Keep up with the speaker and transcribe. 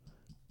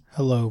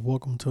Hello,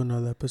 welcome to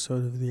another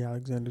episode of the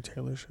Alexander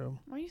Taylor Show.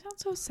 Why do you sound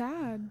so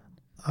sad?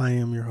 I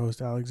am your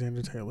host,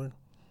 Alexander Taylor.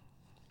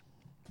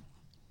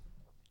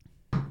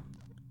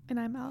 And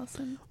I'm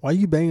Allyson. Why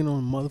you banging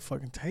on the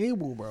motherfucking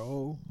table,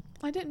 bro?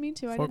 I didn't mean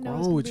to. I Fuck didn't know it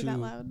wrong was with going to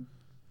be that you? loud.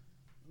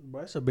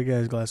 Bro, that's a big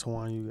ass glass of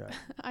wine you got.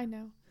 I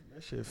know.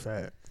 That shit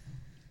fat.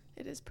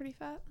 It is pretty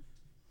fat.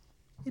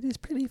 It is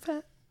pretty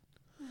fat.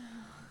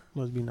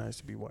 Must be nice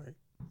to be white.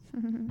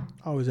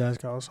 I always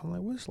ask Allyson, I'm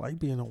like, what's it like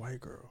being a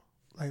white girl?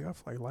 Like, I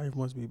feel like life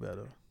must be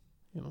better.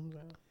 You know what I'm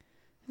saying?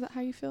 Is that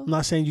how you feel? I'm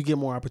not saying you get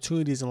more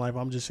opportunities in life.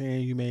 I'm just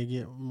saying you may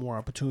get more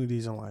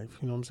opportunities in life.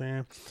 You know what I'm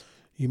saying?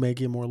 You may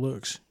get more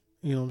looks.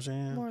 You know what I'm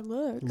saying? More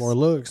looks. More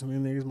looks. I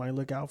mean, niggas might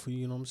look out for you.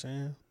 You know what I'm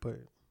saying? But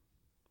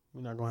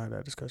we're not going to have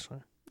that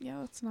discussion.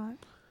 Yeah, it's not.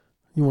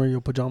 You wear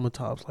your pajama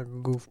tops like a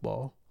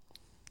goofball.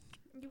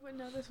 You wouldn't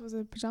know this was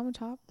a pajama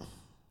top.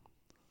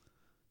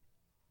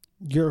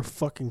 You're a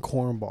fucking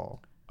cornball.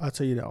 I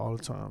tell you that all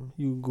the time.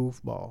 You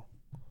goofball.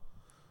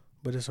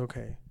 But it's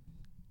okay.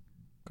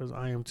 Because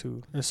I am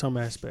too. In some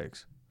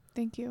aspects.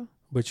 Thank you.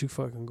 But you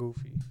fucking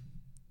goofy.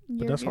 You're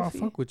But that's goofy. why I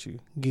fuck with you.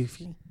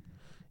 Goofy.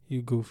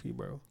 You goofy,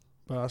 bro.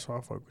 But that's why I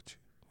fuck with you.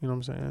 You know what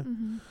I'm saying?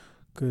 Mm-hmm.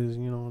 Because,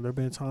 you know, there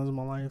been times in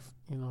my life,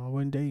 you know, I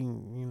wasn't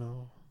dating, you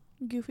know.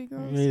 Goofy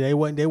girls. Yeah, they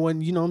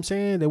wasn't, you know what I'm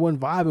saying? They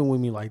wasn't vibing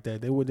with me like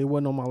that. They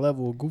wasn't on my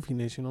level of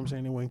goofiness, you know what I'm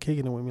saying? They wasn't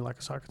kicking it with me like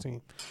a soccer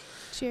team.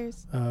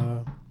 Cheers.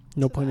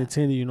 No pun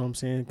intended, you know what I'm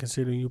saying?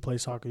 Considering you play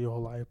soccer your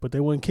whole life. But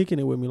they wasn't kicking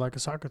it with me like a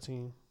soccer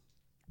team.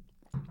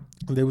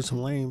 They were some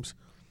lames.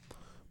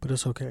 But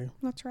it's okay.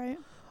 That's right.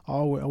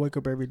 I wake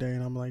up every day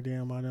and I'm like,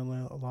 damn, I done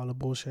let a lot of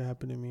bullshit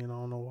happen to me and I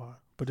don't know why.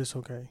 But it's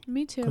okay.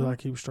 Me too. Because I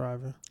keep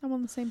striving. I'm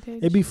on the same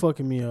page. It be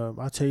fucking me up.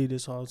 I tell you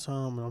this all the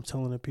time, and I'm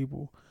telling the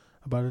people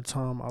about the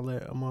time I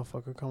let a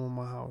motherfucker come in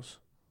my house.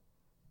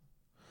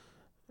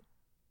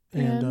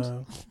 And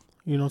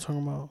you know what I'm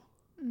talking about?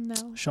 No.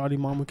 Shawty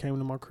mama came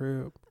to my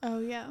crib. Oh,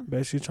 yeah.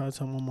 Basically tried to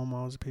tell my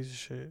mama I was a piece of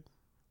shit.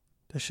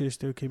 That shit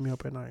still keep me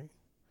up at night.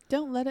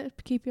 Don't let it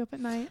keep you up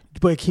at night.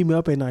 But it keep me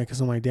up at night because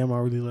I'm like, damn, I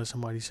really let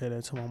somebody say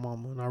that to my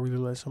mama. And I really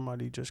let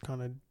somebody just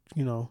kind of,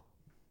 you know,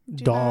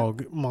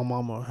 dog my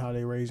mama, how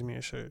they raised me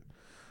and shit.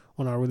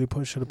 When I really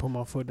should have put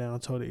my foot down,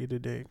 told her to eat a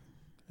dick.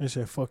 And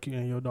said, fuck you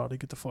and your daughter,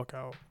 get the fuck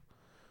out.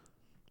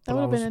 That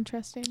would have been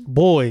interesting.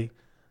 Boy.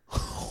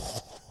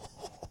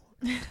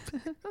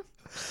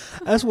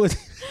 That's what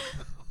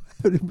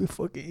would have been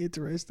fucking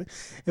interesting.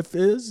 If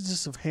it was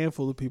just a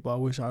handful of people, I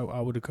wish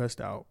I would have cussed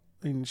out.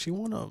 And she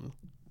one of them.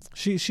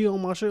 She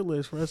on my shit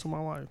list for the rest of my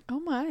life. Oh,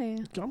 my.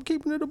 I'm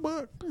keeping it a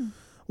buck.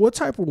 What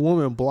type of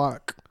woman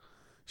block?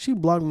 She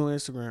blocked me on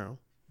Instagram.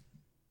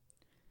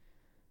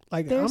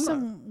 Like, There's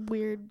some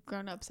weird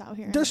grown-ups out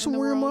here. There's some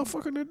weird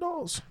motherfucking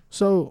adults.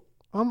 So,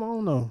 I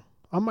don't know.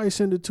 I might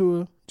send it to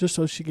her just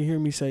so she can hear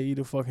me say eat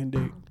a fucking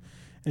dick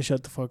and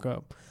shut the fuck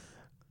up.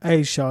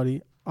 Hey,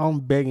 shawty, I'm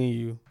begging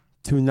you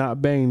to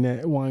not bang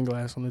that wine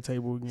glass on the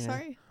table again.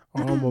 Sorry.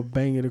 Or I'm going to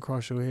bang it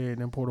across your head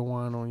and then pour the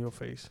wine on your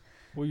face.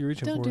 What are you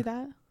reaching for? Don't do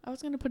that. I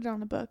was going to put it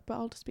on a book, but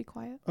I'll just be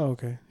quiet. Oh,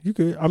 okay. You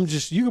could.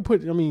 Just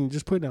put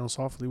it down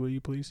softly, will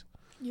you please?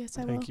 Yes,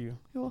 I will. Thank you.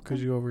 You're welcome.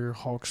 Because you over here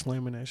Hulk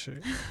slamming that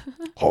shit.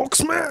 Hulk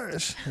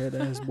smash! Head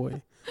ass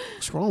boy.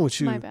 What's wrong with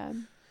you? My bad.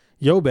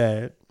 Yo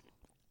bad.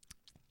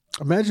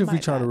 Imagine if we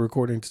try to bad.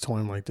 record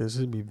intertwine like this.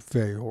 It'd be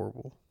very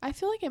horrible. I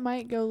feel like it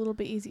might go a little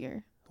bit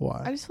easier.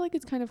 Why? I just feel like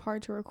it's kind of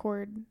hard to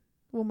record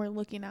when we're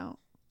looking out.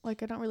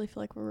 Like, I don't really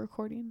feel like we're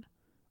recording.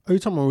 Are you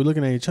talking about we're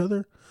looking at each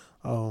other?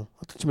 Oh,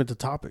 I thought you meant the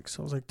topics.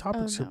 I was like,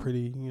 topics no. are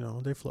pretty, you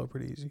know, they flow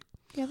pretty easy.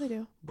 Yeah, they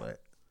do.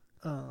 But,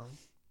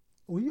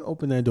 will you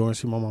open that door and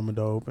see my mama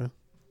door open?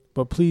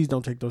 But please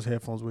don't take those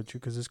headphones with you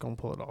because it's going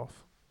to pull it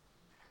off.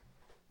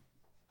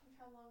 Look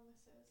how long this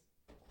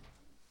is.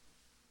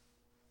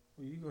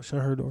 Will you go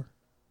shut her door?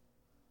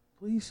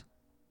 Please?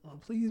 Oh,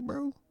 please,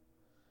 bro.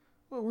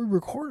 Well, we're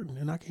recording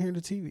and I can hear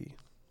the TV.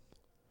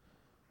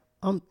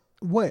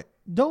 What?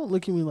 Don't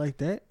look at me like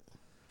that.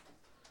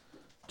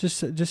 Just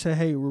say,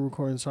 hey, we're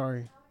recording.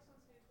 Sorry.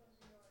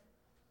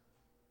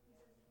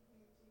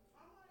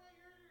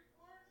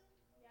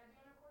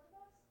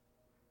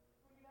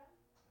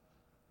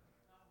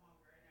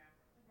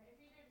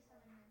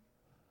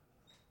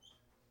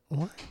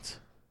 What?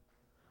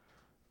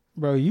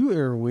 Bro, you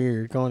are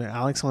weird. Going to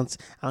Alex wants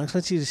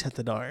you to shut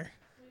the door.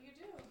 Well, you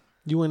do.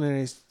 You want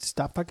to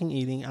stop fucking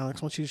eating.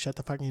 Alex wants you to shut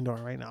the fucking door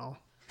right now.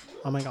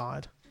 Oh my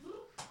god.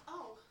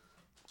 Oh.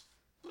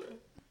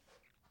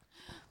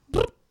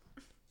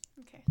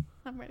 Okay,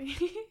 I'm ready.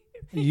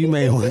 You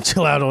may want to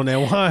chill out on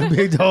that wine,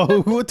 big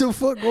dog. What the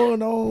fuck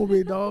going on,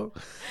 big dog?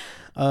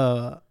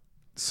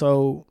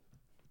 So,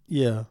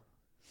 yeah.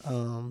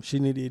 She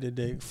need to eat a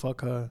dick.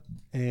 Fuck her.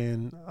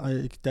 And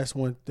that's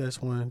one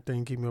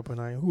thing keep me up at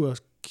night. Who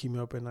else keep me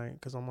up at night?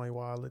 Because I'm like,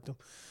 why I let them.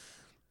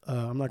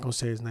 I'm not gonna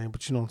say his name,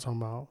 but you know what I'm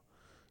talking about.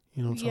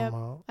 You know what I'm talking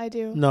about. I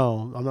do.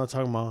 No, I'm not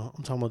talking about.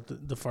 I'm talking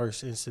about the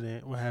first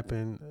incident. What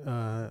happened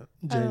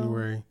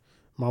January.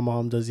 My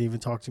mom doesn't even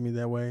talk to me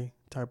that way.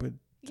 Type of.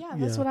 Yeah,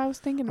 that's what I was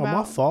thinking about.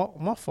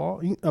 My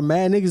fault. A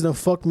mad niggas done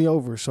fucked me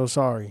over. So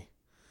sorry.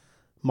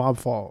 My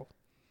fault.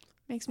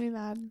 Makes me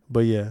mad.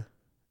 But yeah,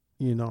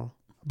 you know.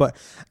 But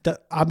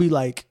I'll be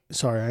like,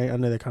 sorry, I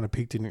know that kind of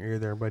peaked in your ear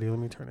there, buddy. Let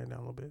me turn it down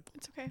a little bit.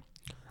 It's okay.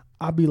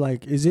 I'll be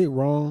like, is it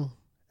wrong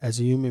as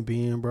a human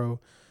being, bro?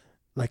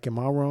 Like, am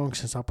I wrong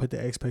since I put the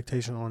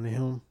expectation on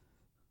him?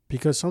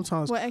 Because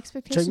sometimes, what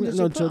expectation did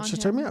you put on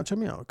him? Check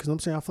me out. Because I'm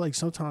saying I feel like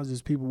sometimes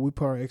as people we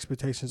put our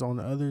expectations on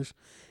the others,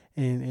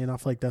 and I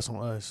feel like that's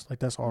on us. Like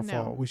that's our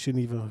fault. We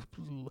shouldn't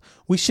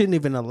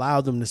even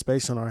allow them the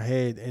space on our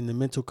head and the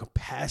mental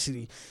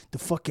capacity, the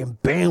fucking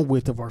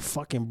bandwidth of our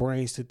fucking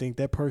brains to think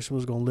that person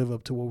was gonna live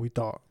up to what we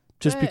thought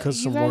just because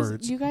of some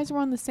words. You guys were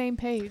on the same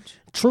page.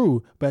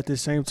 True, but at the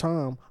same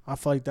time, I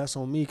feel like that's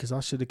on me because I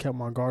should have kept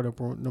my guard up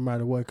no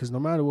matter what. Because no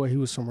matter what, he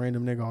was some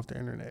random nigga off the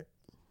internet.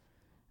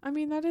 I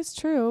mean, that is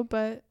true,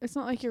 but it's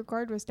not like your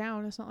guard was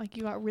down. It's not like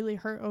you got really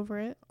hurt over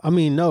it. I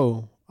mean,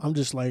 no. I'm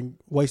just like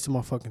wasting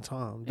my fucking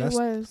time. That's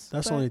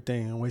the only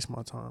thing. I waste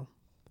my time.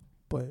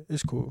 But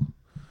it's cool.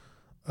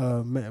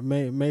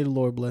 May the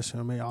Lord bless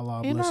him. May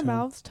Allah bless him. And our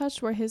mouths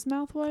touched where his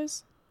mouth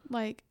was.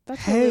 Like, that's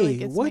what hey, really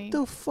gets what me.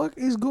 the fuck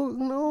is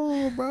going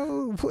on,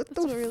 bro? That's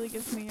what really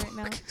gets me right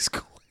now. What is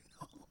going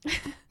on?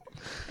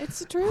 It's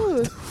the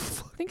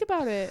truth. Think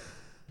about it.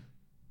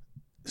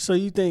 So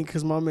you think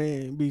because my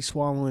man be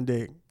swallowing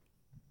dick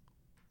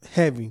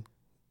heavy,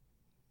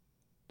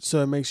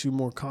 so it makes you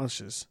more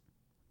conscious?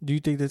 Do you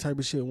think that type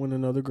of shit when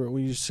another girl,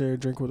 when you share a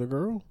drink with a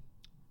girl?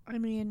 I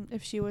mean,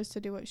 if she was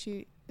to do what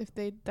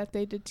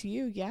they did to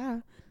you, yeah.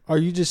 Are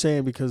you just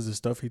saying because of the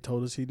stuff he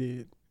told us he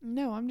did?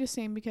 No, I'm just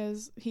saying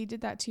because he did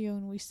that to you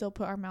and we still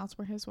put our mouths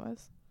where his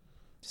was.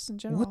 Just in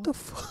general. What the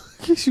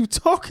fuck is you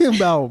talking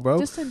about, bro?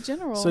 Just in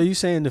general. So you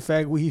saying the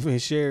fact we even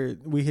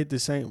shared, we hit the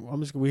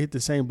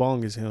same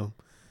bong as him.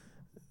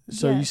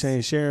 So you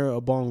saying share a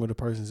bong with a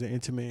person is an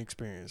intimate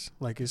experience.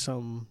 Like it's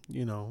something,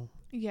 you know.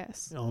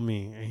 Yes. On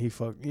me, and he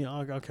fucked. You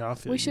know, okay, I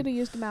feel. We should have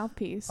used the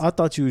mouthpiece. I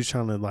thought you was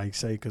trying to like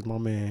say because my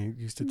man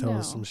used to tell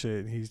us some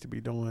shit he used to be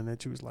doing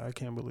that you was like, I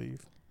can't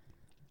believe.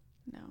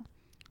 No.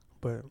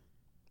 But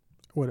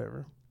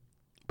whatever.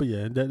 But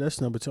yeah,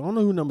 that's number 2. I don't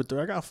know who number 3.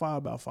 I got 5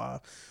 about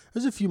 5.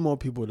 There's a few more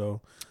people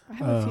though. I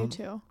have a few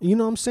too. You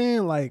know what I'm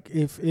saying? Like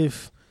if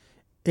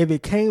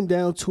it came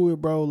down to it,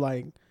 bro,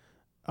 like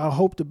I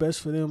hope the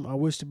best for them. I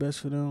wish the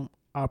best for them.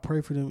 I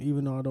pray for them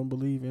even though I don't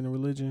believe in a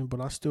religion,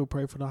 but I still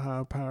pray for the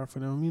higher power for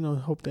them. You know,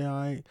 hope they all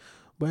right.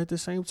 But at the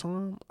same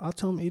time, I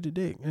tell them eat a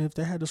dick. And if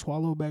they had to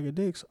swallow a bag of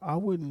dicks, I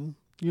wouldn't.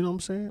 You know what I'm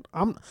saying?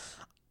 I'm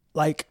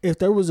like, if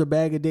there was a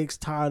bag of dicks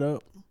tied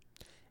up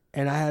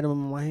and I had them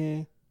in my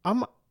hand,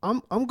 I'm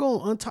going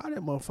to untie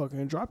that motherfucker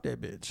and drop that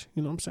bitch.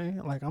 You know what I'm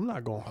saying? Like, I'm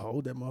not going to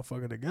hold that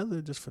motherfucker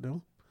together just for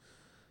them.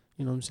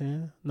 You know what I'm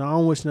saying? Now, I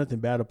don't wish nothing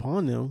bad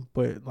upon them,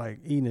 but, like,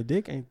 eating a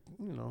dick ain't,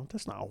 you know,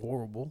 that's not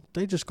horrible.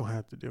 They just going to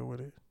have to deal with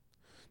it.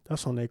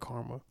 That's on their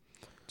karma.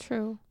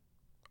 True.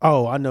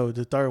 Oh, I know.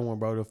 The third one,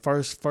 bro. The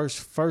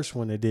first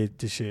one that did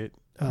the shit.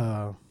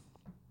 The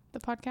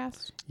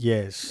podcast?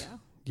 Yes.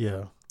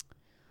 Yeah.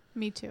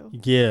 Me too.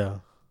 Yeah.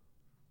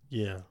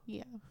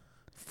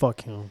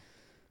 Fuck him.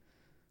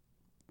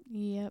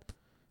 Yep.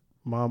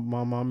 My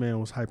man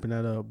was hyping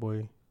that up,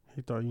 boy.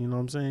 He thought, you know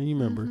what I'm saying? You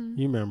remember. Mm-hmm.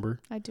 You remember.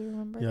 I do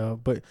remember. Yeah,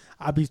 but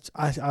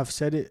I've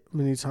said it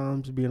many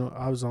times.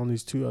 I was on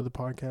these 2 other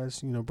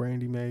podcasts, you know,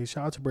 Brandy May.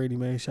 Shout out to Brandy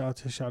May.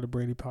 Shout out to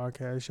Brandy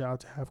Podcast. Shout out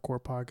to Half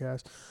Court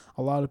Podcast.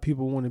 A lot of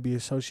people want to be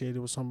associated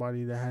with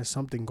somebody that has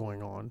something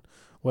going on,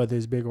 whether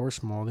it's big or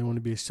small. They want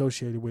to be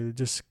associated with it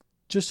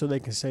just so they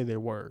can say their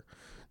word.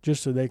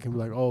 Just so they can be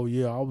like, oh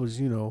yeah, I was,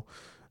 you know,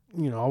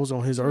 I was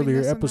on his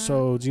earlier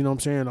episodes, you know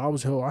what I'm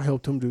saying? I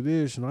helped him do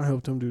this and I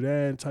helped him do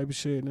that type of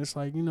shit. And it's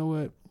like, you know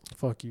what?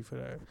 Fuck you for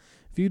that.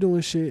 If you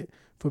doing shit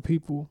for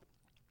people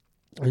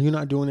and you're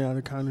not doing it out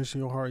of kindness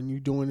in your heart and you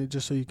doing it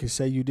just so you can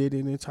say you did it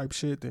and type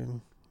shit,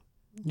 then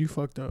you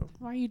fucked up.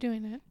 Why are you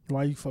doing it?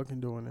 Why you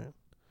fucking doing it?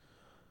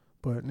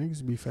 But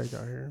niggas be fake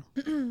out here.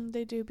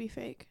 They do be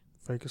fake.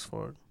 Fake as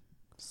fuck.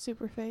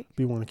 Super fake.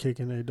 Be want to kick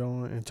in their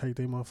door and take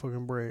their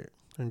motherfucking bread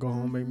and go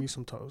home and make me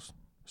some toast.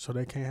 So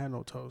they can't have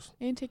no toast.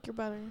 And take your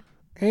butter.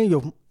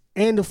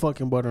 And the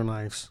fucking butter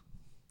knives.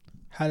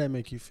 How that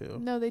make you feel?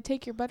 No, they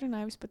take your butter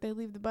knives, but they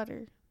leave the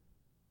butter.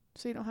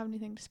 So you don't have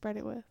anything to spread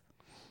it with.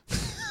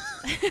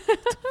 What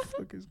the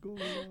fuck is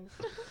going on?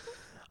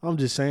 I'm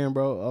just saying,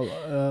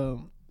 bro.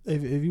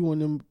 If you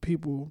want them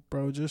people,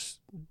 bro,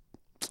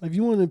 if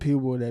you want them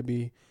people that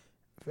be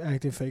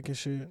acting fake and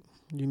shit,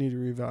 you need to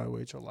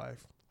reevaluate your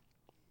life.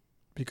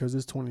 Because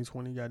it's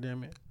 2020,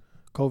 goddammit.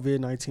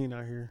 COVID-19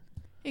 out here.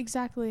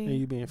 Exactly. And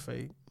you being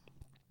fake.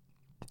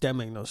 That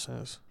make no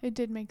sense. It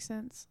did make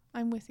sense.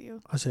 I'm with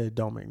you. I said it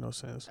don't make no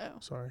sense. Oh.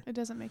 Sorry. It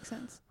doesn't make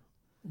sense.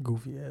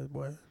 Goofy ass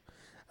boy.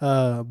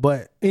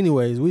 But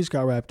anyways, we just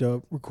got wrapped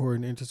up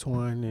recording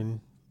Intertwine and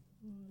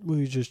we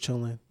was just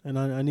chilling. And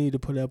I need to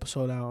put an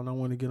episode out and I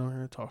want to get on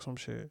here and talk some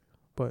shit.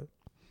 But,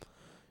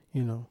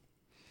 you know.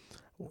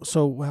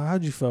 So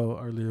how'd you feel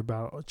earlier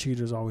about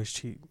cheaters always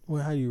cheat?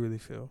 Well, how do you really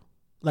feel?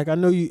 Like I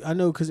know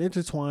because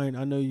Intertwine,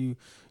 I know you're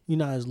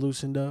not as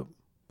loosened up.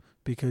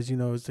 because you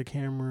know it's the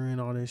camera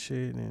and all that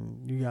shit,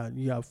 and you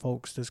got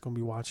folks that's gonna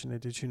be watching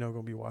it that you know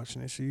gonna be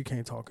watching it, so you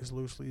can't talk as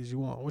loosely as you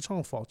want, which I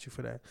don't fault you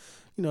for that.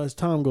 You know, as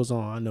time goes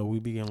on, I know we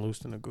be getting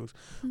loose in the goose,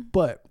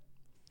 but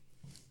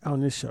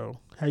on this show,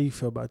 how you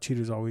feel about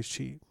cheaters always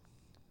cheat?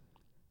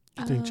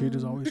 You think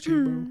cheaters always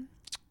cheat, bro?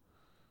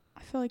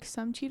 I feel like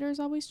some cheaters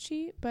always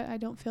cheat, but I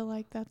don't feel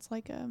like that's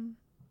like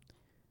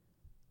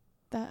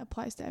that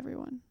applies to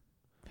everyone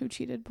who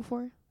cheated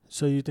before.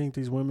 So you think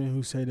these women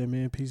who say that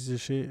men pieces of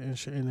shit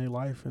in their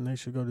life and they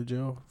should go to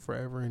jail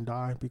forever and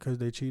die because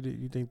they cheated,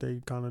 you think they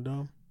kind of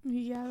dumb?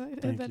 Yeah,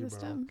 that is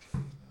dumb.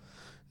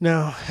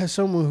 Now, as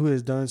someone who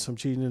has done some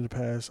cheating in the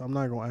past, I'm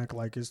not gonna act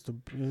like it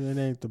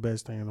ain't the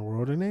best thing in the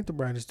world. It ain't the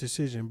brightest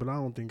decision, but I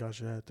don't think I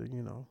should have to,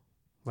 you know,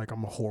 like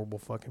I'm a horrible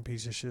fucking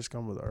piece of shit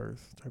scum of the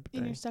earth type of thing.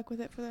 And you're stuck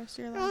with it for the rest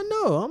of your life. I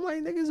know. I'm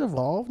like, niggas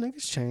evolve,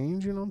 niggas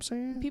change. You know what I'm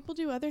saying? People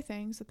do other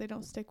things that they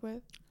don't stick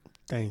with.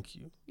 Thank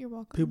you. You're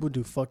welcome. People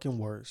do fucking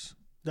worse.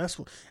 That's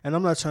what, and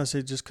I'm not trying to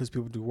say just because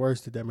people do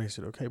worse that makes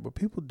it okay, but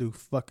people do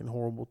fucking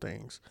horrible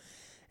things,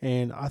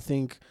 and I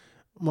think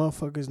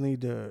motherfuckers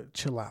need to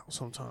chill out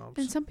sometimes.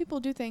 And some people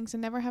do things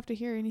and never have to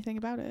hear anything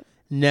about it.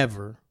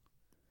 Never,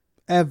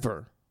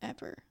 ever.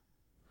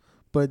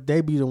 But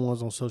they be the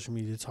ones on social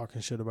media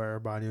talking shit about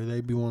everybody, or they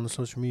be on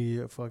social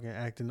media fucking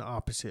acting the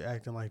opposite,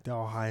 acting like they're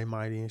all high and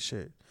mighty and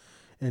shit,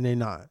 and they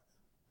not.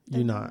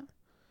 You're not.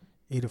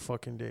 Eat a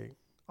fucking dick.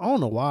 I don't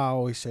know why I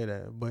always say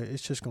that, but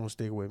it's just gonna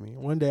stick with me.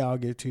 One day I'll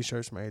get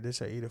t-shirts made that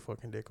say "Eat a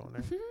fucking dick" on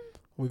there.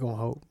 We gonna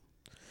hope,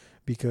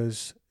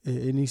 because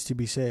it needs to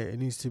be said. It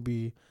needs to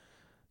be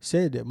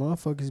said that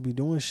motherfuckers be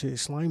doing shit,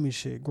 slimy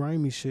shit,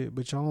 grimy shit,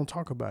 but y'all don't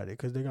talk about it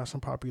because they got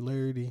some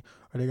popularity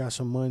or they got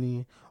some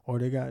money or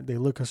they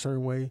look a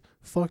certain way.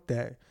 Fuck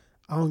that.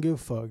 I don't give a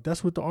fuck.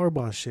 That's what the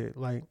Arbonne shit.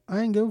 Like,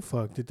 I ain't give a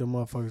fuck that the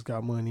motherfuckers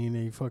got money and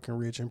they fucking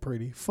rich and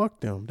pretty.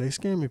 Fuck them. They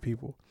scamming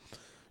people.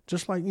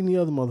 Just like any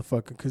other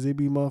motherfucker, because they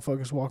be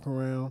motherfuckers walking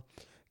around,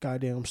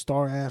 goddamn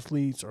star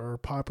athletes or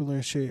popular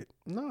and shit.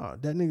 Nah,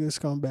 that nigga a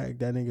scumbag.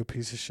 That nigga a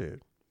piece of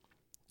shit.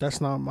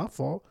 That's not my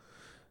fault.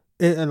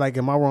 And like,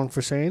 am I wrong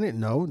for saying it?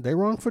 No, they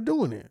wrong for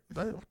doing it.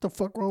 Like, what the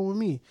fuck wrong with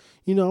me?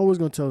 You know, I was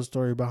going to tell a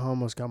story about how I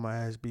almost got my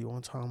ass beat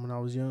one time when I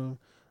was young.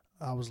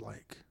 I was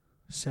like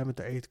 7th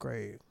or 8th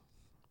grade.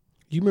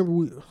 You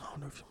remember I don't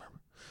know if you remember.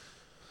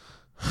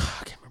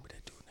 I can't remember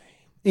that dude's name.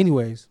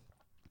 Anyways,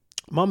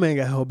 my man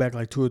got held back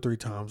like 2 or 3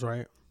 times,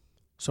 right?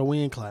 So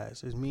we in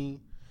class. It's me,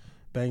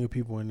 banging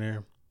people in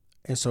there.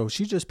 And so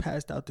she just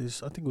passed out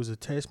this, I think it was a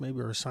test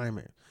maybe or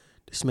assignment.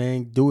 This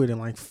man do it in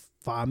like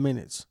 5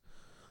 minutes.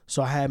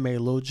 So I had made a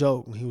little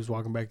joke when he was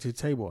walking back to the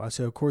table. I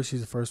said, of course,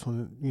 he's the first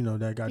one, you know,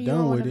 that got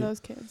done with it. One of those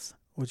kids.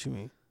 What you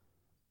mean?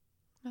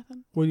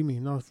 Nothing. What do you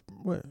mean? No,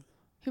 what?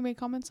 Who made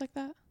comments like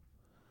that?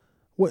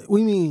 What do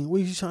you mean? What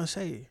are you trying to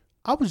say?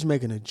 I was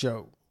making a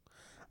joke.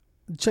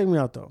 Check me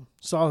out, though.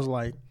 So I was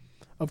like,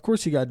 of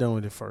course he got done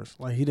with it first.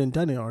 Like, he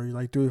done it already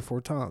like 3 or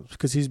 4 times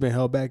because he's been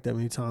held back that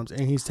many times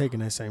and he's taking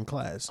that same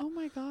class. Oh,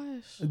 my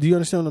gosh. Do you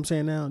understand what I'm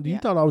saying now? Do you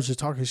thought I was just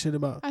talking shit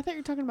about? I thought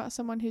you were talking about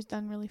someone who's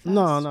done really fast.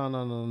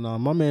 No.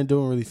 My man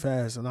doing really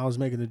fast, and I was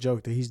making a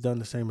joke that he's done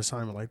the same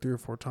assignment like 3 or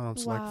 4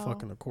 times, wow. like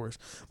fucking, of course.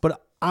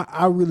 But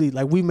I really,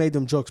 like, we made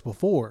them jokes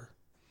before.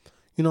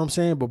 You know what I'm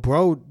saying? But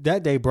bro,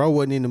 that day, bro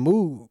wasn't in the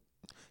mood.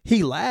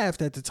 He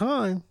laughed at the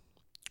time.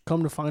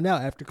 Come to find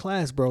out after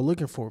class, bro,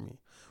 looking for me.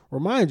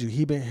 Remind you,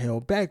 he been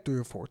held back 3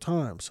 or 4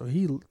 times. So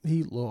he a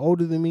little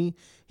older than me.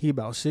 He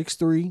about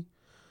 6'3".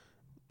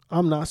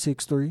 I'm not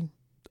 6'3".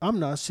 I'm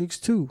not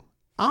 6'2".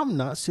 I'm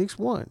not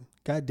 6'1".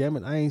 God damn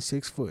it, I ain't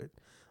 6 foot.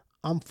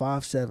 I'm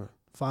 5'7",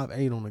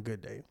 5'8" on a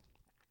good day.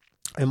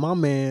 And my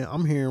man,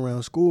 I'm here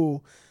around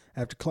school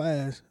after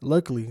class.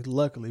 Luckily,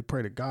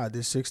 pray to God,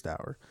 this 6th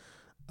hour.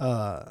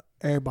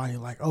 Everybody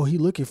like, oh, he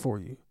looking for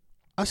you.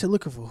 I said,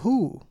 looking for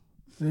who?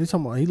 And they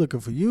talking about he looking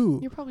for you.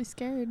 You're probably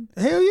scared.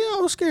 Hell yeah, I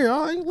was scared.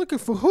 I ain't looking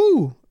for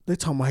who? They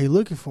talking about he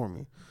looking for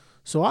me.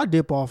 So I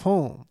dip off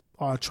home,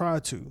 or I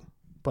tried to,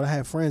 but I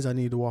had friends I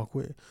need to walk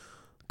with.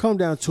 Come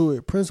down to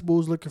it, principal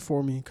was looking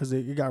for me because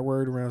it got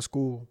word around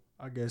school.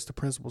 I guess the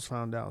principals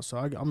found out. So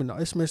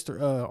it's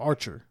Mr.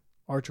 Archer.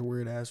 Archer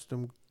weird ass with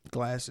them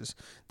glasses.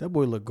 That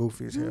boy look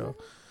goofy as hell.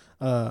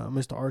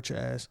 Mr. Archer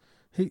ass.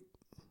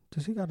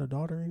 Does he got a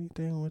daughter or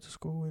anything? Went to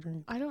school with her?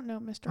 I don't know,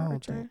 Mr.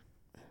 Archer.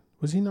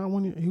 Was he not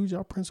he was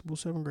y'all principal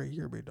 7th grade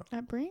year, big dog?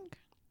 At Brink?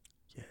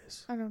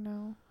 Yes. I don't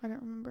know. I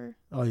don't remember.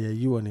 Oh yeah,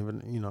 you weren't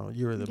even.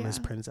 You were the Miss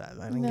Princess.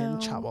 I didn't get in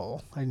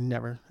trouble. I didn't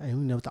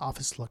even know what the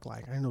office looked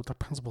like. I didn't know what the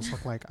principals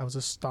looked like. I was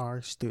a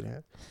star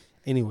student.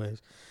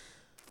 Anyways,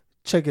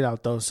 check it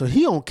out though. So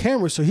he on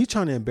camera, so he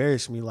trying to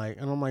embarrass me, like,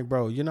 and I'm like,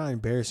 bro, you're not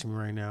embarrassing me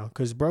right now,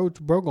 cause bro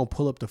gonna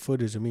pull up the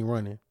footage of me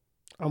running.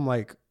 I'm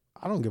like,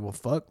 I don't give a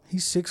fuck.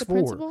 He's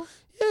 6'4".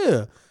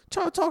 Yeah.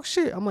 Try to talk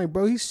shit. I'm like,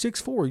 bro, he's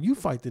 6'4". You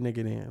fight the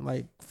nigga then.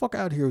 Like, fuck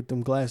out here with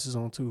them glasses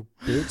on too,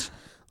 bitch.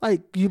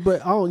 Like, you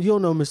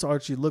don't know Mr.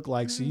 Archie look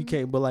like, so you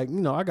can't, but like,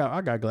 I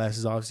got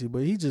glasses obviously,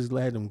 but he just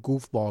had them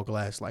goofball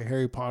glasses, like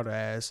Harry Potter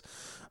ass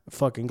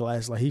fucking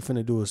glasses, like he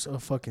finna do a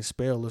fucking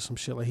spell or some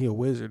shit, like he a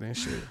wizard and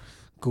shit.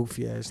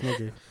 Goofy ass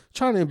nigga.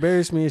 Trying to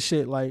embarrass me and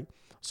shit. Like,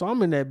 so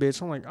I'm in that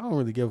bitch. I'm like, I don't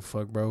really give a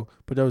fuck, bro.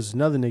 But there was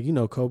another nigga, you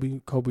know, Kobe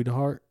the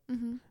Heart.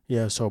 Mm-hmm.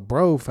 Yeah, so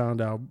bro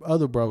found out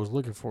other bro was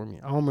looking for me.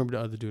 I don't remember the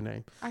other dude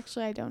name.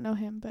 Actually, I don't know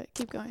him, but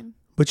keep going.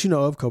 But you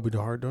know of Kobe the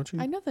Heart, don't you?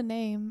 I know the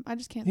name. I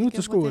just can't He think went to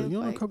of school what with they you.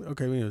 look Know like. Kobe?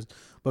 Okay, anyways.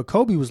 But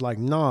Kobe was like,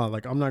 nah,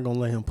 like I'm not gonna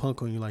let him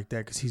punk on you like that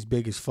because he's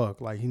big as fuck.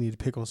 Like he need to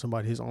pick on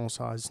somebody his own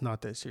size. It's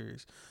not that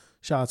serious.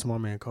 Shout out to my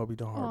man Kobe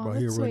the Heart, Aw, bro. He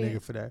a real that's sweet.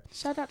 nigga for that.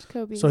 Shout out to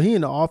Kobe. So he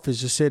in the office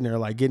just sitting there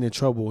like getting in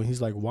trouble, and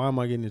he's like, "Why am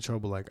I getting in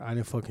trouble? Like I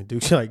didn't fucking do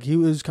shit." Like he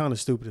was kind of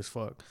stupid as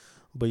fuck.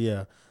 But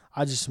yeah,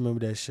 I just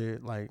remember that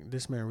shit. Like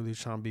this man really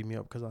trying to beat me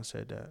up because I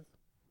said that.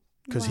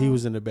 Because he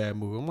was in a bad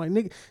mood. I'm like,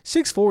 nigga,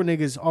 6'4"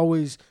 niggas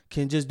always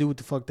can just do what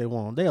the fuck they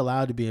want. They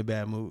allowed to be in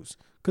bad moods.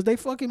 Because they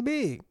fucking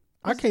big.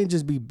 I can't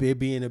just be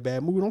in a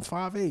bad mood. I'm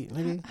 5'8",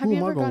 nigga. Have Who you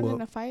am I ever gonna gotten in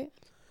whoop? a fight?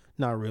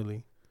 Not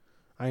really.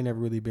 I ain't never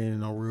really been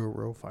in a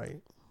real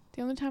fight.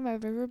 The only time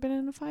I've ever been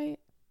in a fight,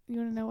 you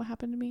want to know what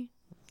happened to me?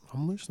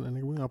 I'm listening,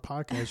 nigga. We on a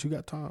podcast. You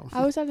got time.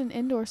 I was at an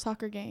indoor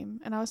soccer game,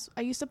 and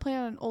I used to play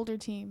on an older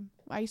team.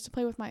 I used to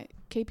play with my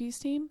KP's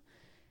team.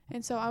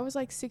 And so I was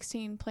like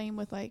 16 playing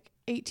with like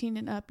 18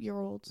 and up year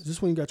olds. Is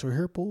this when you got your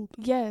hair pulled?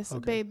 Yes,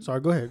 Okay. babe.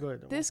 Sorry, go ahead.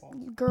 This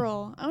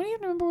girl, I don't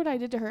even remember what I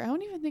did to her. I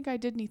don't even think I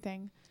did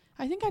anything.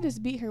 I think I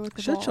just beat her with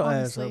the ball. Shut your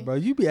honestly. ass up, bro.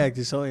 You be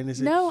acting so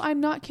innocent. No, I'm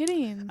not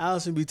kidding.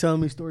 Allyson be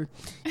telling me stories.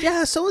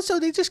 Yeah, so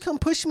they just come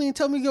push me and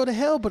tell me to go to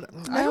hell, but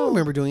I don't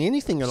remember doing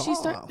anything at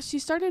all. She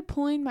started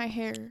pulling my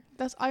hair.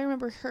 I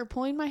remember her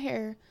pulling my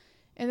hair,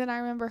 and then I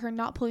remember her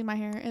not pulling my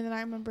hair, and then I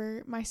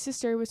remember my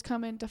sister was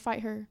coming to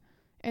fight her,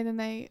 and then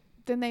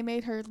they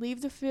made her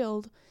leave the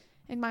field,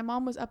 and my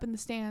mom was up in the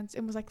stands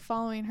and was like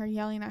following her,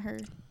 yelling at her.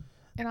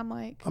 And I'm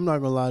like, I'm not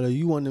gonna lie though,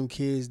 you one of them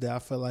kids that I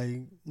feel like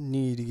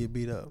need to get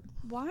beat up.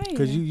 why?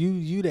 Because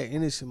you that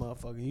innocent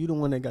motherfucker. You the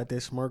one that got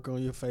that smirk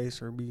on your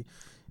face, or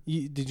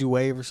did you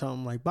wave or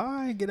something like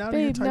bye, get out of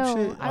here type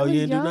shit? I was you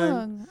didn't young. do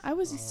nothing? I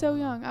was so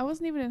young. I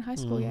wasn't even in high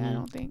school yet, I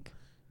don't think.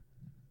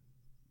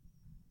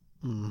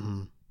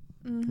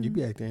 You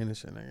be acting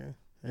innocent, nigga.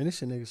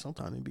 Innocent niggas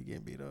sometimes they be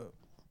getting beat up.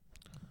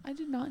 I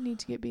did not need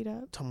to get beat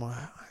up.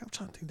 I'm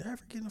trying to think, did I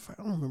ever get in a fight?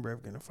 I don't remember ever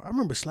getting in a fight. I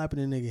remember slapping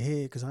a nigga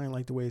head because I didn't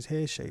like the way his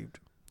head shaped.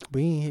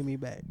 But he ain't hit me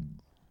back.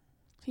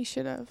 He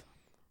should have.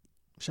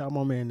 Shout out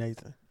my man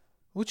Nathan.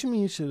 What you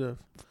mean you should have?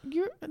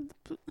 You're.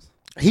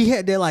 He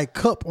had that like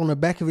cup on the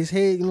back of his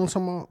head. You know what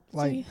I'm talking about?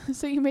 Like,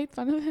 so you made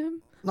fun of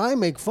him? No, I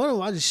didn't make fun of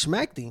him. I just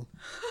smacked him.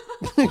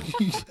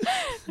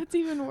 That's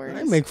even worse. I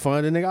didn't make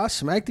fun of the nigga. I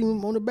smacked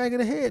him on the back of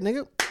the head,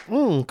 nigga.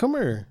 Come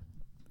here.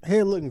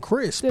 Head looking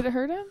crisp. Did it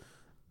hurt him?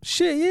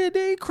 Shit, yeah,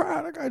 then he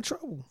cried. I got in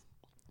trouble.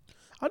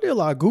 I did a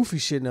lot of goofy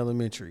shit in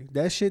elementary.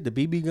 That shit, the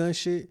BB gun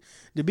shit.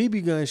 The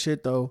BB gun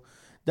shit, though,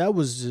 that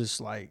was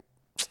just like,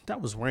 that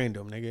was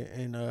random, nigga.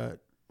 And,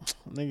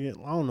 nigga,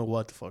 I don't know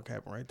what the fuck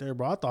happened right there,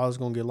 bro. I thought I was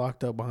going to get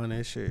locked up behind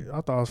that shit. I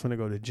thought I was finna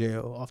go to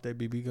jail off that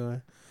BB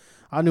gun.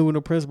 I knew when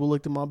the principal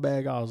looked in my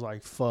bag, I was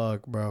like,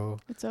 fuck, bro.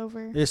 It's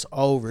over. It's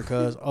over,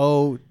 cuz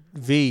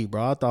OV,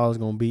 bro. I thought I was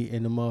going to be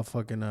in the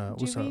motherfucking,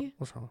 what's up?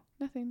 What's wrong?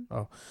 Nothing.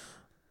 Oh.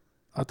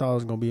 I thought I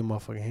was going to be in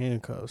motherfucking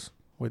handcuffs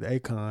with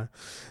Akon.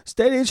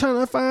 Steady trying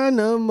to find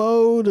a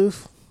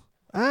motive.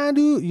 I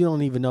do. You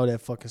don't even know that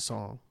fucking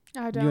song.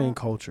 I don't. You ain't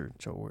cultured.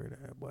 Your word,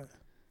 boy.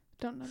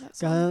 Don't know that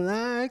song. Got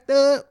locked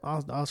up. I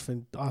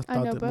thought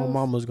that both. my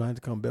mama was going to have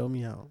to come bail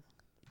me out.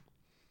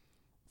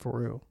 For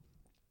real.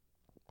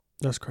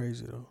 That's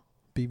crazy, though.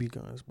 BB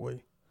guns,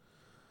 boy.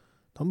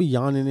 Don't be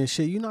yawning and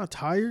shit. You not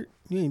tired?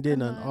 You ain't did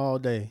nothing all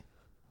day.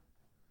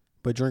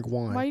 But drink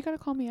wine. Why you gotta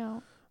call me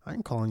out? I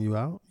ain't calling you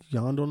out. You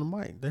yawned on the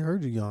mic. They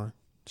heard you yawn.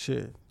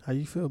 Shit. How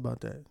you feel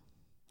about that?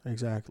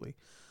 Exactly.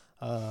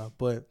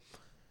 But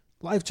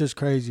life just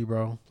crazy,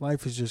 bro.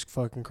 Life is just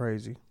fucking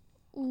crazy.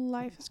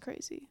 Life is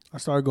crazy. I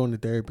started going to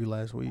therapy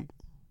last week.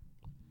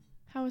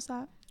 How was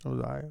that? It was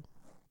alright. It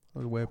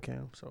was a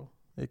webcam, so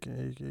it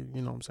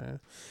you know what I'm saying?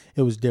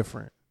 It was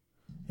different.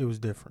 The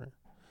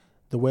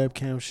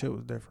webcam shit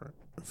was different.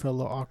 It felt a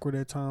little awkward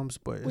at times,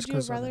 but Would you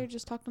have rather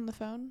just talked on the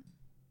phone?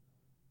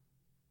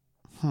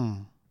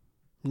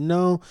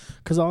 No,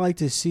 because I like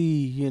to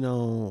see,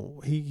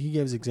 he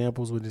gives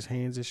examples with his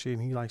hands and shit,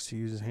 and he likes to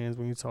use his hands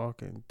when you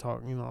talk, I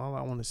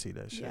want to see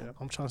that shit. Yeah.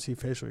 I'm trying to see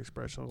facial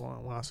expressions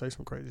when I say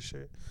some crazy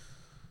shit.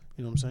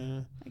 You know what I'm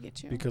saying? I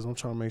get you. Because I'm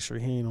trying to make sure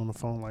he ain't on the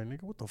phone like,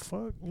 nigga, what the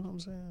fuck? You know what I'm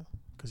saying?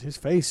 Because his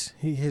face,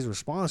 his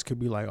response could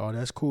be like, oh,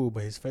 that's cool,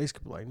 but his face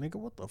could be like, nigga,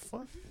 what the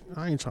fuck?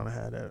 I ain't trying to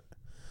have that.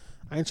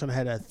 I ain't trying to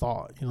have that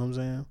thought. You know what I'm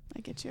saying? I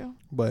get you.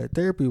 But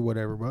therapy,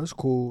 whatever, bro. It's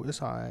cool.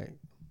 It's all right.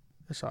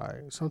 It's all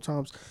right.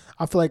 Sometimes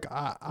I feel like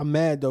I'm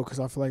mad, though, because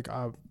I feel like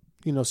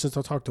since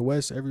I talk to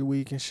Wes every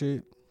week and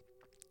shit,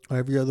 or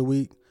every other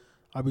week,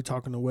 I be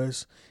talking to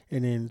Wes.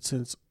 And then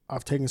since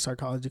I've taken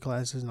psychology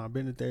classes and I've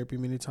been to therapy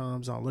many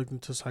times, and I looked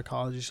into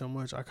psychology so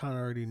much, I kind of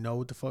already know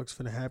what the fuck's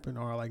finna happen,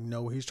 or I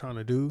know what he's trying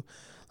to do.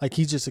 Like,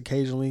 he just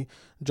occasionally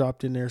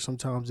dropped in there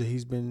sometimes that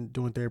he's been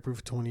doing therapy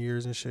for 20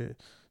 years and shit.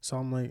 So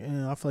I'm like,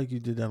 I feel like you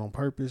did that on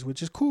purpose,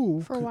 which is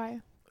cool. For why?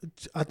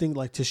 I think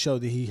like to show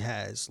that he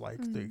has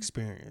like the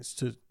experience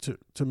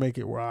to make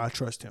it where I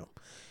trust him,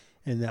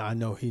 and that I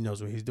know he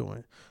knows what he's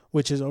doing,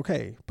 which is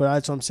okay. But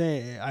that's what I'm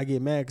saying. I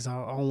get mad because I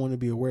don't want to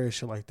be aware of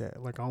shit like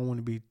that. Like I don't want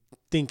to be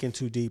thinking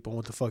too deep on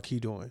what the fuck he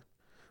doing.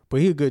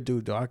 But he a good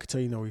dude though. I could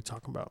tell you know what he's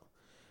talking about,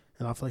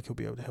 and I feel like he'll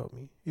be able to help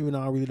me. Even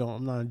though I really don't.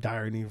 I'm not in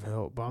dire need for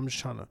help, but I'm just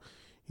trying to,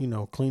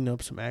 clean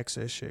up some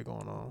access shit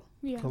going on.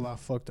 Yeah. A lot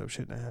of fucked up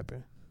shit that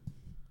happened.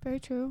 Very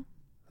true.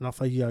 And I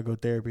feel like you gotta go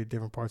therapy at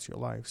different parts of your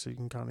life so you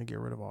can kind of get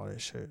rid of all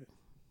that shit.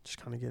 Just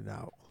kind of get it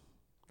out.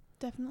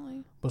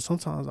 Definitely. But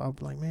sometimes I'll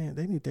be like, man,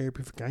 they need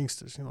therapy for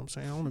gangsters. You know what I'm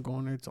saying? I want to go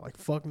in there to like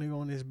fuck nigga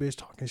on this bitch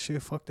talking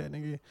shit. Fuck that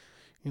nigga.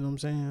 You know what I'm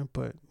saying?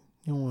 But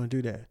you don't want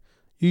to do that.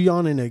 You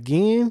yawning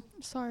again?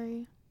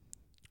 Sorry.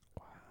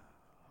 Wow.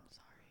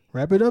 Sorry.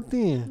 Wrap it up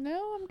then.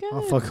 No, I'm good.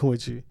 I'm fucking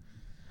with you.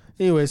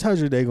 Anyways, how's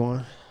your day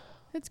going?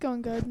 It's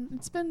going good.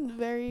 It's been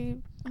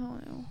very, I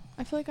don't know.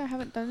 I feel like I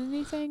haven't done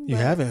anything. You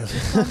haven't?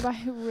 It's gone by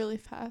really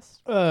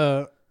fast.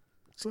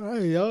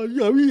 Sorry, y'all.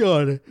 We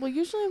yawning. Well,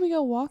 usually we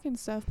go walk and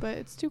stuff, but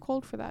it's too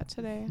cold for that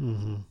today.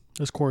 Mm-hmm.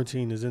 This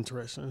quarantine is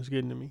interesting. It's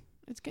getting to me.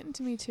 It's getting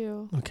to me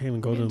too. I can't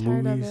even go to the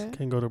movies.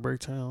 Can't go to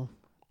Breaktown.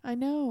 I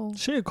know.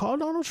 Shit, call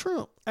Donald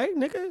Trump. Hey,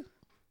 nigga.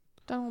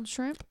 Donald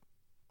Shrimp?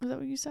 Is that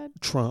what you said?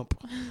 Trump.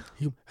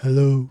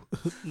 Hello.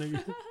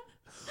 Nigga.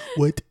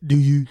 What do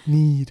you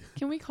need?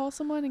 Can we call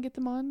someone and get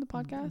them on the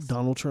podcast?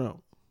 Donald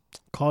Trump.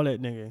 Call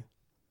that nigga.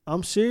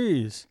 I'm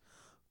serious.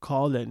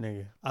 Call that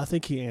nigga. I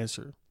think he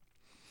answered.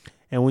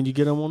 And when you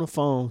get him on the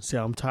phone, say,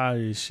 I'm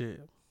tired of this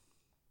shit.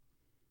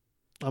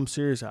 I'm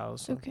serious,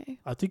 Allyson. Okay.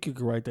 I think you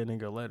could write that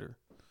nigga a letter.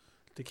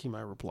 I think he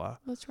might reply.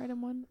 Let's write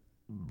him one.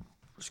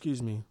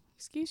 Excuse me.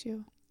 Excuse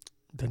you.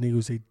 That nigga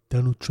would say,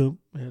 Donald Trump.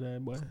 Yeah,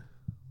 that boy.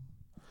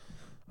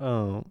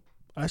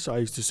 I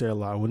used to say a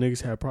lot. When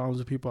niggas had problems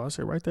with people, I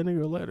say, write that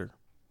nigga a letter.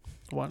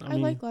 What? I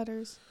like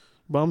letters.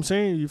 But I'm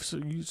saying, if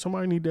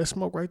somebody need that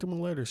smoke, write them a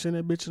letter. Send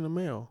that bitch in the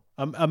mail.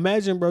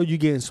 Imagine, bro, you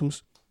getting some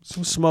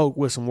smoke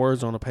with some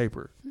words on the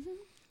paper. Mm-hmm.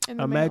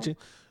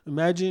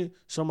 Imagine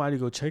somebody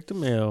go check the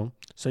mail.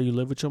 Say you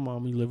live with your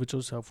mom, you live with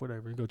yourself,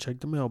 whatever. You go check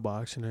the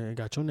mailbox and it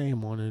got your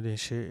name on it and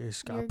shit.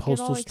 It's got a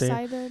postal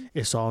stamp.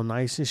 It's all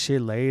nice and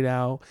shit laid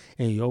out.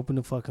 And you open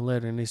the fucking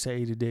letter and they say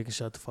eat a dick and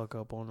shut the fuck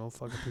up on no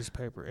fucking piece of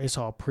paper. It's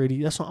all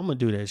pretty. That's what I'm gonna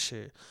do that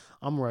shit.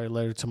 I'm gonna write a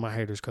letter to my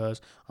haters,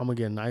 cuz I'm gonna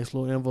get a nice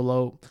little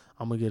envelope.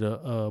 I'm gonna get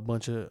a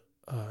bunch of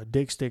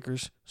dick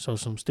stickers. So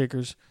some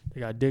stickers,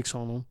 they got dicks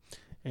on them.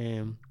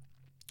 And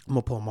I'm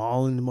gonna put them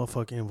all in the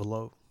motherfucking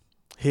envelope.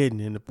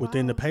 Hidden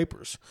within the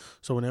papers.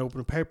 So when they open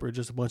the paper,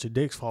 just a bunch of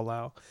dicks fall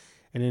out.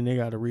 And then they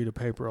got to read a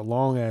paper, a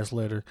long-ass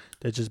letter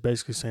that's just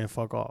basically saying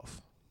fuck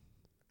off.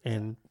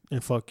 And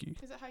fuck you.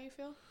 Is that how you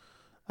feel?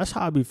 That's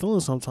how I be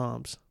feeling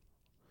sometimes.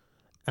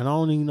 And I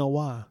don't even know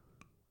why.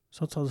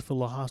 Sometimes I feel a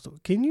little hostile.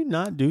 Can you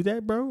not do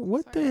that, bro?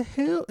 What the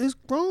hell is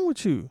wrong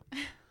with you?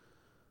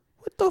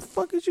 What the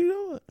fuck is you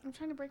doing? I'm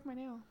trying to break my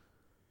nail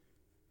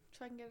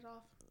so I can get it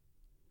off.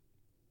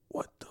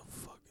 What the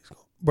fuck is going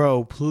on?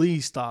 Bro,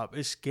 please stop.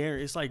 It's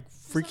scary. It's like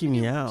freaking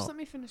me out. Just let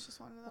me finish this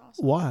one. And then I'll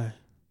Why?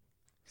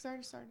 Because I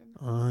already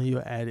started.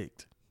 You're an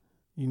addict.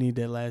 You need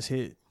that last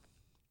hit.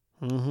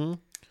 Mm-hmm.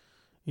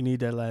 You need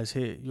that last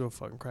hit. You're a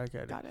fucking crack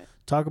addict. Got it.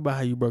 Talk about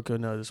how you broke your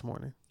nose this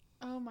morning.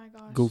 Oh my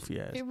gosh. Goofy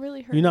ass. It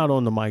really hurt. You're not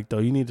on the mic though.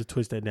 You need to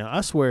twist that down.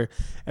 I swear,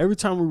 every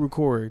time we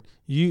record,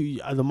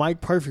 the mic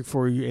perfect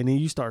for you, and then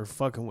you start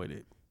fucking with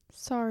it.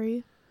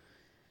 Sorry.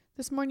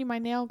 This morning my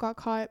nail got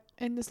caught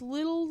in this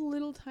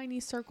little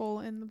tiny circle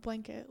in the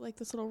blanket, like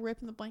this little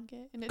rip in the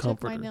blanket, and it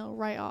took my nail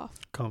right off.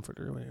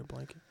 Comforter in your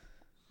blanket.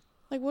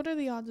 Like, what are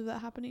the odds of that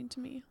happening to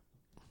me?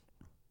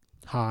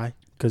 High,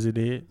 because it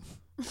did.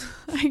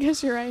 I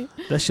guess you're right.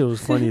 That shit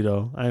was funny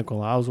though. I ain't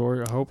gonna lie. I was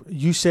worried. I hope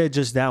you said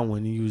just that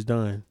one and you was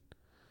done.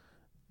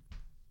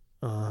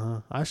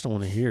 I just don't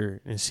want to hear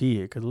it and see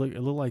it because it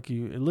looked like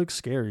you. It looks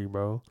scary,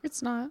 bro.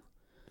 It's not.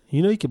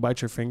 You know you can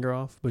bite your finger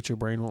off, but your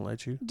brain won't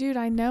let you. Dude,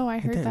 I know. I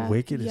heard that.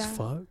 Wicked as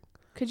fuck.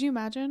 Could you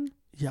imagine?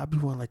 Yeah, I'd be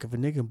wondering like if a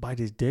nigga bite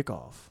his dick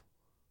off.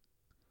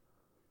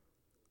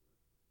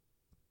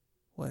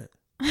 What?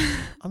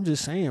 I'm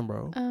just saying,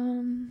 bro.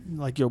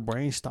 Like your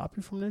brain stop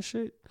you from that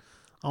shit.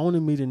 I want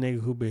to meet a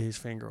nigga who bit his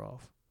finger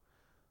off.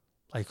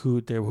 Like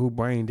who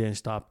brain didn't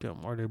stop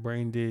them, or their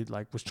brain did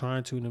was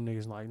trying to, and them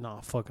niggas like,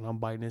 nah, fucking, I'm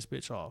biting this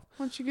bitch off.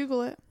 Why don't you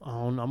Google it?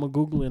 I'm gonna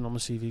Google it and I'm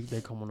gonna see if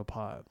they come on the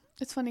pod.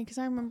 It's funny because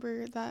I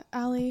remember that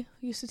Allie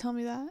used to tell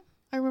me that.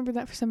 I remember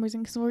that for some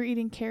reason because we were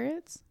eating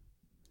carrots,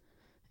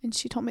 and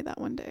she told me that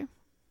one day.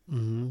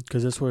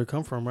 Because that's where it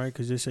come from, right?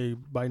 Because they say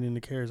biting in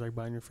the carrots like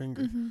biting your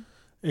finger. Mm-hmm.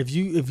 If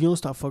you don't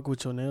stop fucking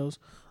with your nails,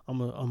 I'm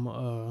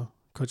gonna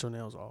cut your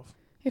nails off.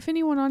 If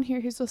anyone on here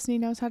who's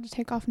listening knows how to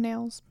take off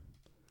nails,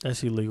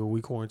 that's illegal.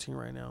 We quarantine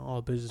right now.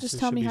 All businesses just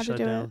tell me how to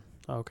do it.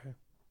 Okay,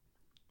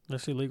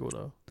 that's illegal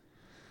though.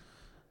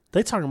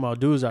 They talking about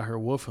dudes out here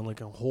woofing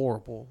looking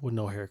horrible with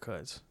no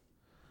haircuts.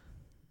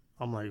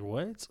 I'm like,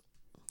 what?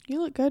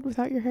 You look good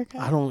without your haircut.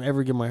 I don't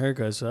ever get my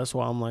haircut, so that's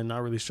why I'm like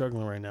not really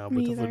struggling right now.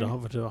 But for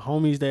the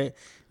homies that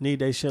need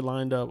their shit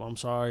lined up, I'm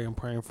sorry. I'm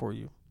praying for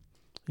you.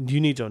 You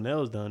need your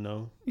nails done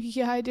though.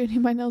 Yeah, I do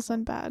need my nails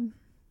done bad.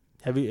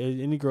 Have you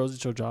any girls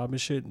at your job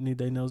and shit need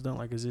their nails done?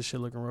 Like, is this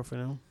shit looking rough for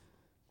them?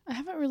 I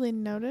haven't really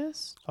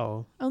noticed.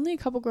 Oh. Only a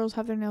couple girls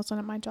have their nails done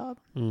at my job.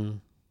 Mm.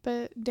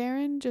 But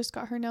Darren just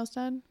got her nails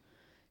done.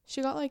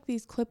 She got like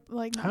these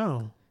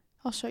How?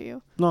 I'll show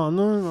you. No.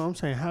 I'm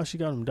saying how she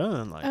got them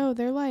done. Like, Oh,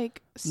 they're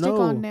like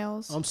stick-on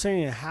nails. I'm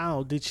saying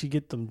how did she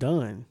get them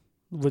done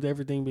with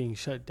everything being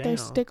shut down? They're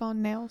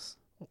stick-on nails.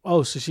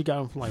 Oh, so she got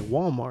them from like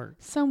Walmart.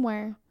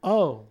 Somewhere.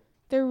 Oh.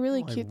 They're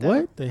really like, cute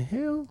though. What the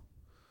hell?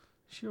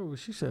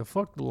 She said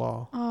fuck the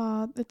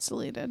law. It's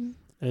deleted.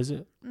 Is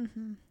it?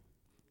 Mm-hmm.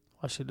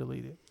 I should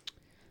delete it.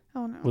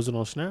 Oh no. Was it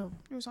on Snap?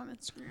 It was on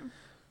Instagram.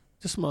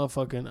 This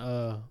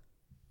motherfucking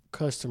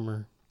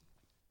customer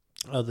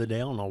other day, I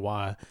don't know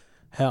why,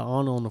 had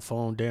Anna on the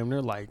phone. Damn,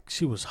 they're like,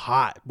 she was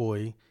hot,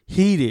 boy.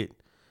 Heated.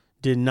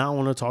 Did not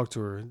want to talk to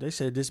her. They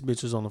said this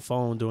bitch was on the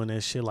phone doing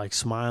that shit, like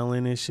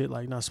smiling and shit.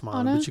 Like, not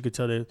smiling, Anna? but you could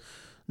tell that.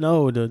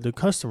 No, the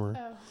customer.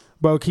 Oh.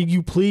 Bro, can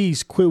you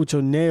please quit with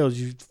your nails?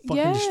 You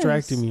fucking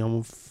distracted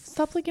me.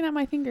 Stop looking at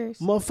my fingers.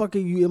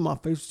 Motherfucker, you in my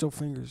face with your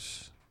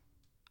fingers.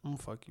 I'm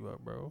gonna fuck you up,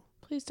 bro.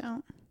 Please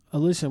don't.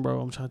 Listen, bro,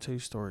 I'm trying to tell you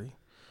a story.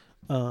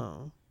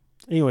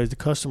 Anyways, the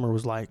customer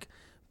was like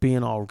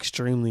being all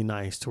extremely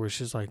nice to her.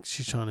 She's like,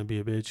 she's trying to be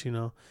a bitch, you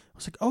know. I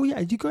was like, oh yeah,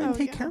 you go ahead and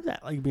take care of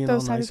that. Like being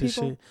Those all type nice of and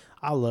people. shit.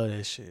 I love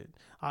that shit.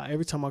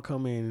 Every time I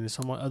come in and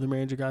some other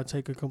manager got to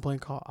take a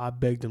complaint call, I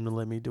beg them to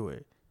let me do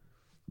it.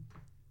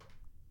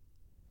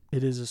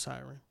 It is a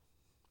siren.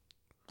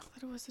 I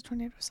thought it was the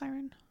tornado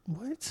siren.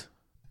 What?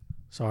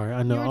 Sorry,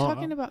 I know. You were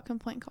talking about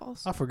complaint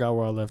calls. I forgot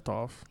where I left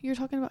off. You were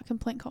talking about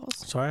complaint calls.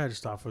 Sorry, I had to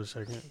stop for a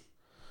second.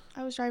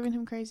 I was driving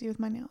him crazy with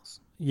my nails.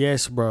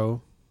 Yes,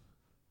 bro.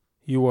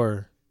 You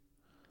were.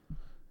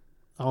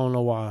 I don't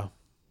know why.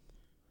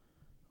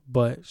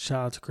 But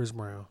shout out to Chris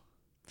Brown.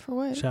 For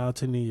what? Shout out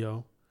to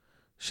Neo.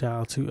 Shout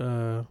out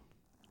to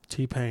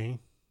T-Pain.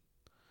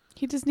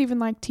 He doesn't even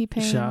like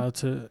T-Pain. Shout out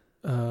to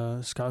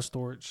Scott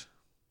Storch.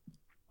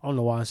 I don't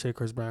know why I said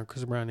Chris Brown.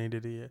 Chris Brown ain't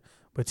did it yet.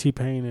 But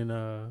T-Pain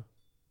and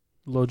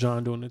Lil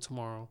Jon doing it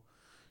tomorrow.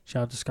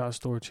 Shout out to Scott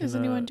Storch. Is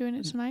anyone doing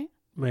it tonight?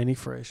 Manny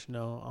Fresh.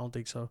 No, I don't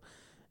think so.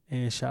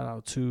 And shout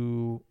out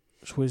to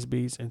Swiss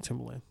Beats and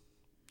Timbaland.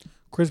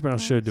 Chris Brown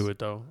should do it,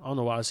 though. I don't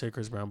know why I say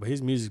Chris Brown, but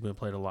his music's been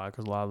played a lot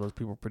because a lot of those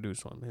people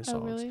produce on his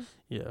songs. Oh, really?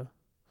 Yeah.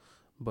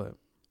 But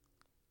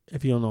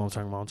if you don't know what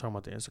I'm talking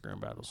about the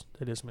Instagram battles.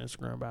 They did some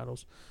Instagram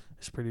battles.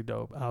 It's pretty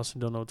dope. Allyson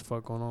don't know what the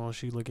fuck going on.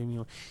 She look at me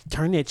like,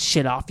 turn that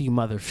shit off,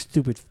 you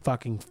stupid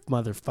fucking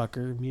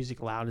motherfucker.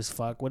 Music loud as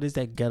fuck. What is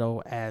that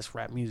ghetto ass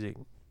rap music?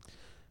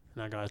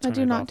 And I gotta turn it off.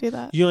 I do not do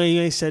that. You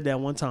ain't said that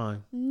one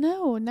time.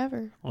 No,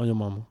 never. On your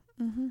mama.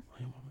 Mm-hmm. On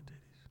your mama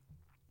titties.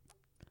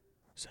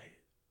 Say it.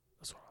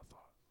 That's what I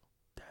thought.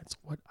 That's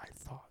what I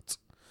thought.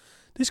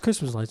 These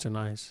Christmas lights are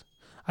nice.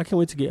 I can't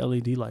wait to get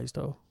LED lights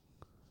though.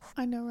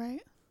 I know,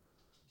 right?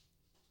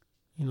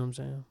 You know what I'm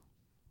saying?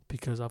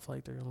 Because I feel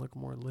like they're gonna look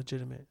more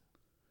legitimate.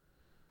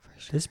 For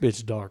sure. This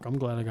bitch dark. I'm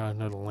glad I got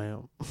another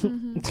lamp.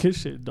 Mm-hmm.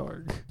 This shit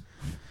dark.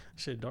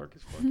 Shit dark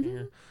as fuck in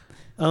here.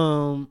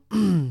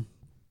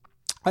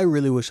 I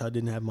really wish I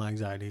didn't have my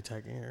anxiety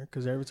attack in here.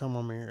 Because every time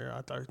I'm in here, I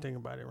start thinking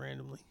about it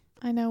randomly.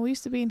 I know. We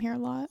used to be in here a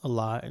lot. A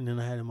lot. And then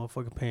I had a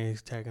motherfucking panic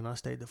attack and I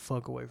stayed the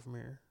fuck away from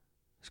here.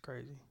 It's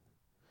crazy.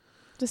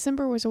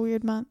 December was a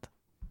weird month.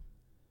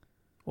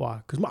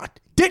 Why? Because my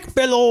dick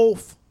fell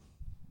off.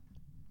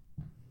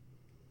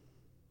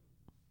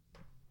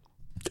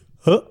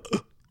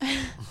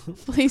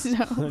 Please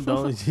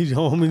don't. You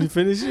don't want me to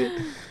finish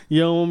it? You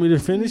don't want me to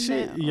finish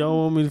it? You don't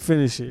want me to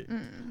finish it?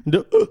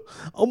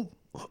 I'm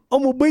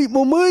gonna beat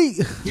my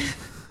meat.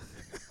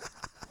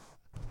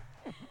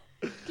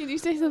 Can you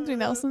say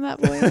something else in that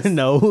voice?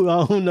 No,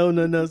 I don't know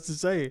nothing else to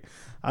say.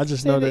 I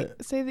just know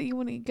that. Say that you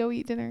want to go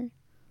eat dinner.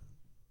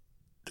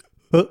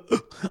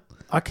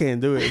 I can't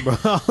do it, bro.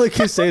 I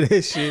can say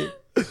that shit.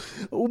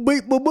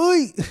 Beat my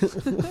meat.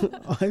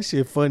 Oh, that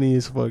shit funny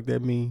as fuck.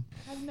 That meme.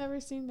 I've never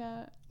seen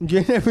that. You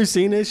ain't never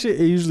seen that shit?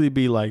 It usually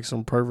be like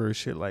some pervert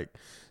shit, like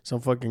some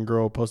fucking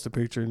girl post a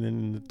picture and then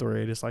in the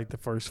thread it's like the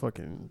first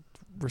fucking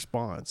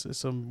response. It's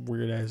some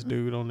weird ass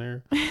dude on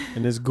there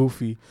and this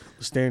goofy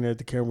staring at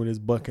the camera with his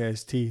buck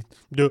ass teeth.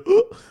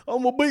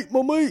 I'm gonna beat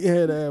my meat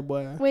head ass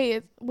boy.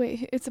 Wait,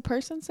 it's a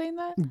person saying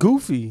that?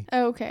 Goofy.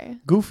 Oh, okay.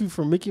 Goofy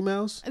from Mickey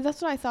Mouse.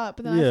 That's what I thought,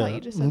 but then I thought you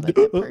just said like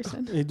a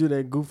person. They do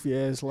that goofy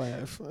ass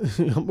laugh.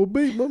 I'm gonna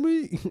beat my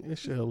meat. That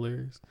shit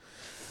hilarious.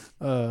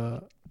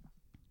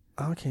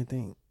 I can't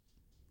think.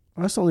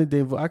 That's the only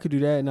thing. I could do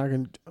that and I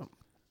can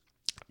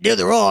do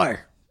the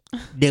roar.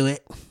 Do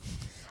it.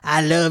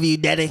 I love you,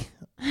 daddy.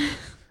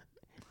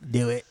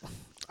 Do it.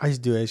 I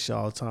used to do that shit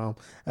all the time.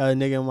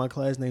 Nigga in my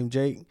class named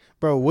Jake.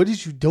 Bro, what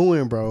is you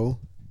doing, bro?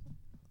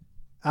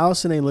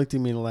 Allyson ain't looked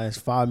at me in the last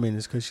 5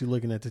 minutes because she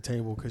looking at the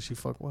table because she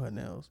fucked with her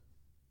nails.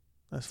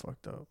 That's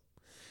fucked up.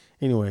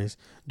 Anyways,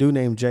 dude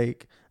named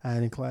Jake I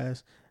had in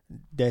class.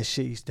 That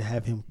shit used to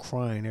have him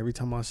crying every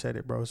time I said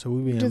it, bro. So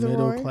we be in the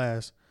middle of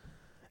class.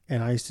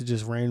 And I used to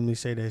just randomly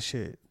say that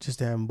shit just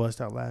to have them bust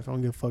out laughing. I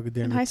don't give a fuck if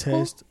during In the high school?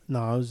 test. No,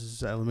 I was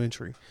just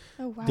elementary.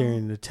 Oh wow.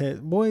 During the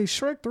test. Boy,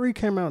 Shrek 3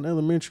 came out in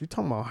elementary.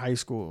 Talking about high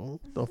school.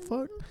 The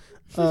fuck?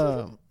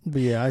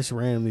 But yeah, I used to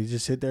randomly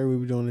just sit there. We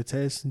were doing the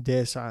test.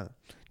 Dead silent.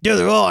 Do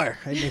the roar.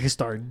 That nigga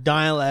started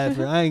dying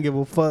laughing. I ain't give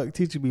a fuck.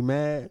 Teacher be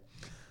mad.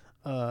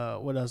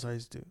 What else I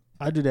used to do?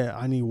 I do that.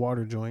 I need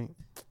water joint.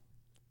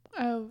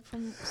 Oh,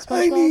 from SpongeBob.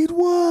 I need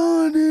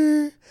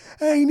water.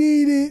 I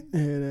need it.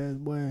 Yeah,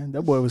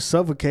 that boy was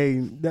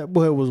suffocating. That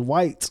boy was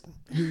white.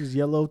 He was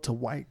yellow to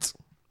white.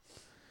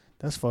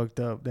 That's fucked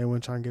up. They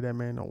weren't trying to get that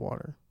man no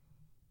water.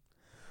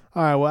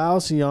 All right, well,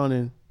 Allyson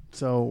yawning.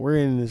 So we're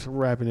in this,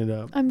 wrapping it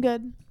up. I'm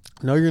good.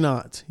 No, you're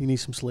not. You need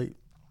some sleep.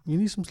 You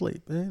need some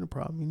sleep. It ain't a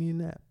problem. You need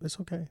a nap. It's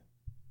okay.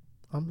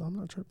 I'm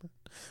not tripping.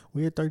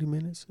 We had 30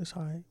 minutes. It's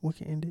all right. We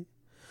can end it.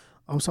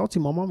 I'm salty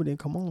my mama didn't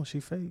come on. She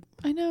fake.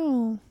 I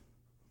know.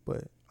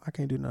 But I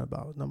can't do nothing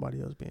about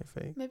nobody else being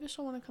fake. Maybe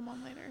she'll want to come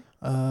on later.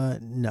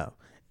 No.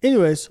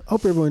 Anyways,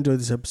 hope everyone enjoyed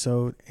this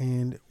episode,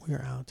 and we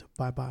are out.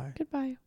 Bye-bye. Goodbye.